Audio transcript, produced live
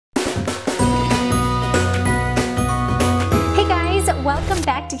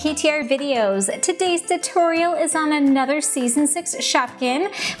welcome back to KTR Videos. Today's tutorial is on another Season 6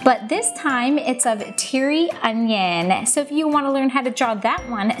 Shopkin, but this time it's of Teary onion. So if you want to learn how to draw that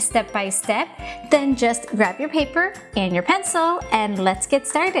one step by step, then just grab your paper and your pencil and let's get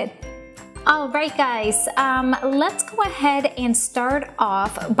started. Alright guys, let's go ahead and start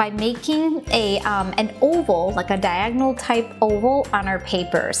off by making an oval, like a diagonal type oval on our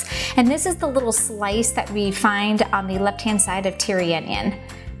papers. And this is the little slice that we find on the left hand side of Teary onion.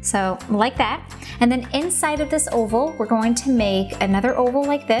 So like that. And then inside of this oval, we're going to make another oval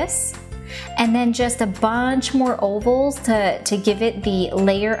like this. And then just a bunch more ovals to give it the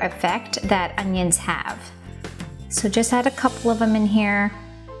layer effect that onions have. So just add a couple of them in here.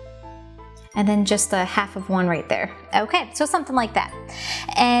 And then just a half of one right there. Okay, so something like that.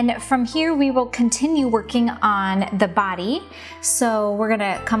 And from here we will continue working on the body. So we're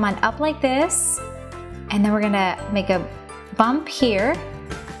gonna come on up like this, and then we're gonna make a bump here,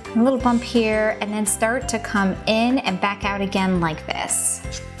 a little bump here, and then start to come in and back out again like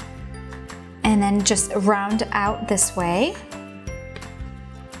this. And then just round out this way.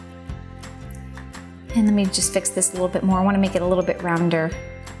 And let me just fix this a little bit more. I wanna make it a little bit rounder.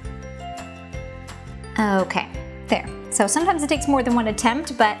 Okay, there. So sometimes it takes more than one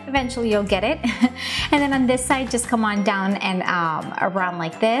attempt, but eventually you'll get it. And then on this side, just come on down and around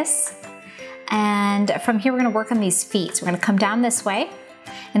like this. And from here, we're gonna work on these feet. So we're gonna come down this way.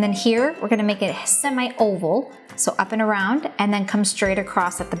 And then here, we're gonna make it semi-oval. So up and around, and then come straight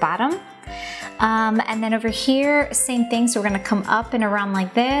across at the bottom. And then over here, same thing. So we're gonna come up and around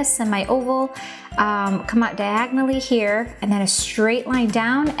like this, semi-oval, come out diagonally here, and then a straight line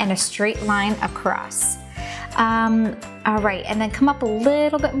down and a straight line across. All right, and then come up a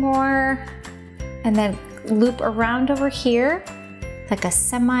little bit more, and then loop around over here, like a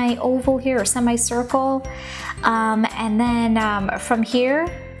semi-oval here or semi-circle. And then from here,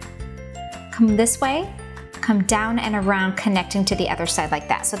 come this way, come down and around, connecting to the other side like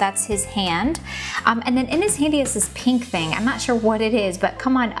that. So that's his hand. And then in his hand he has this pink thing. I'm not sure what it is, but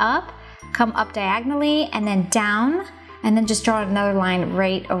come on up, come up diagonally and then down, and then just draw another line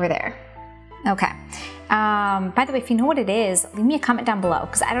right over there. Okay. By the way, if you know what it is, leave me a comment down below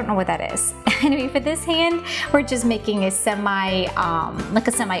because I don't know what that is. Anyway, for this hand, we're just making a like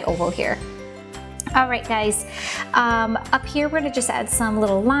a semi-oval here. All right guys, up here we're gonna just add some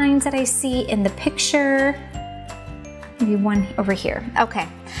little lines that I see in the picture. Maybe one over here. Okay.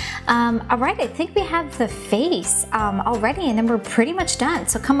 All right, I think we have the face already, and then we're pretty much done.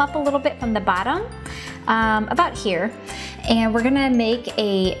 So come up a little bit from the bottom, about here, and we're gonna make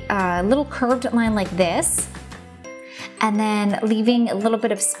a little curved line like this. And then leaving a little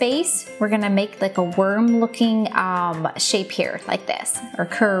bit of space, we're gonna make like a worm looking shape here, like this, or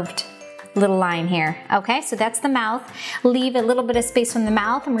curved little line here. Okay, so that's the mouth. Leave a little bit of space from the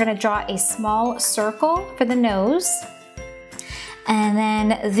mouth, and we're gonna draw a small circle for the nose. And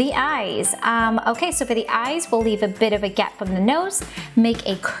then the eyes. Okay, so for the eyes, we'll leave a bit of a gap from the nose, make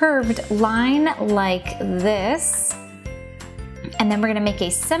a curved line like this. And then we're gonna make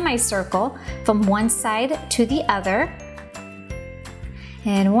a semicircle from one side to the other.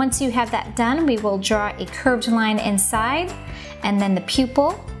 And once you have that done, we will draw a curved line inside, and then the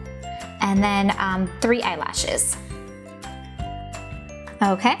pupil, and then 3 eyelashes.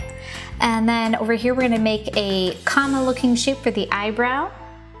 Okay, and then over here we're gonna make a comma looking shape for the eyebrow,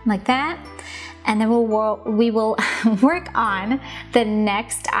 like that. And then we will work on the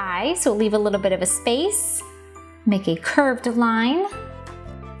next eye. So leave a little bit of a space, make a curved line,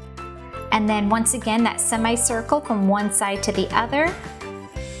 and then once again that semicircle from one side to the other.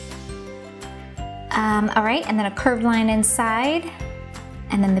 All right, and then a curved line inside,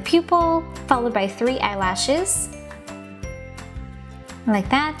 and then the pupil, followed by 3 eyelashes, like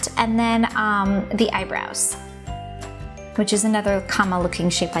that, and then the eyebrows, which is another comma looking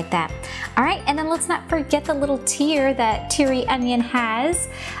shape like that. All right, and then let's not forget the little tear that Teary onion has,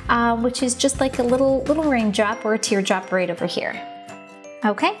 which is just like a little raindrop or a teardrop right over here.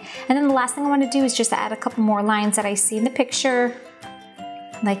 Okay, and then the last thing I want to do is just add a couple more lines that I see in the picture,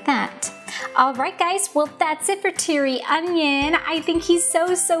 like that. All right guys, well that's it for Teary onion. I think he's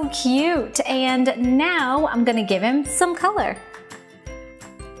so cute, and now I'm gonna give him some color.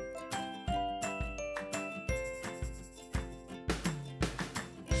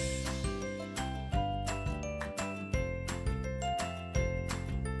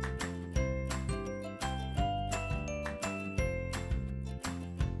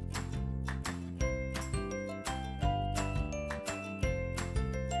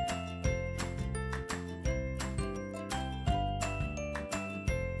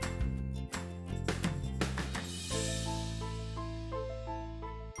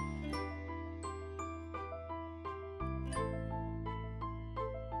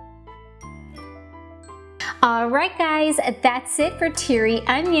 Alright guys, that's it for Teary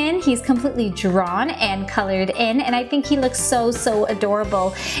Onion. He's completely drawn and colored in, and I think he looks so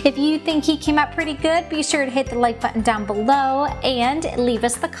adorable. If you think he came out pretty good, be sure to hit the like button down below and leave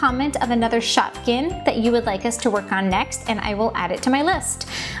us the comment of another Shopkin that you would like us to work on next, and I will add it to my list.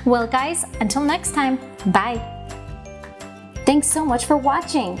 Well guys, until next time, bye! Thanks so much for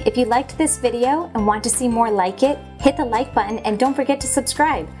watching. If you liked this video and want to see more like it, hit the like button and don't forget to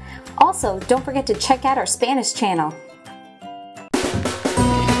subscribe. Also, don't forget to check out our Spanish channel.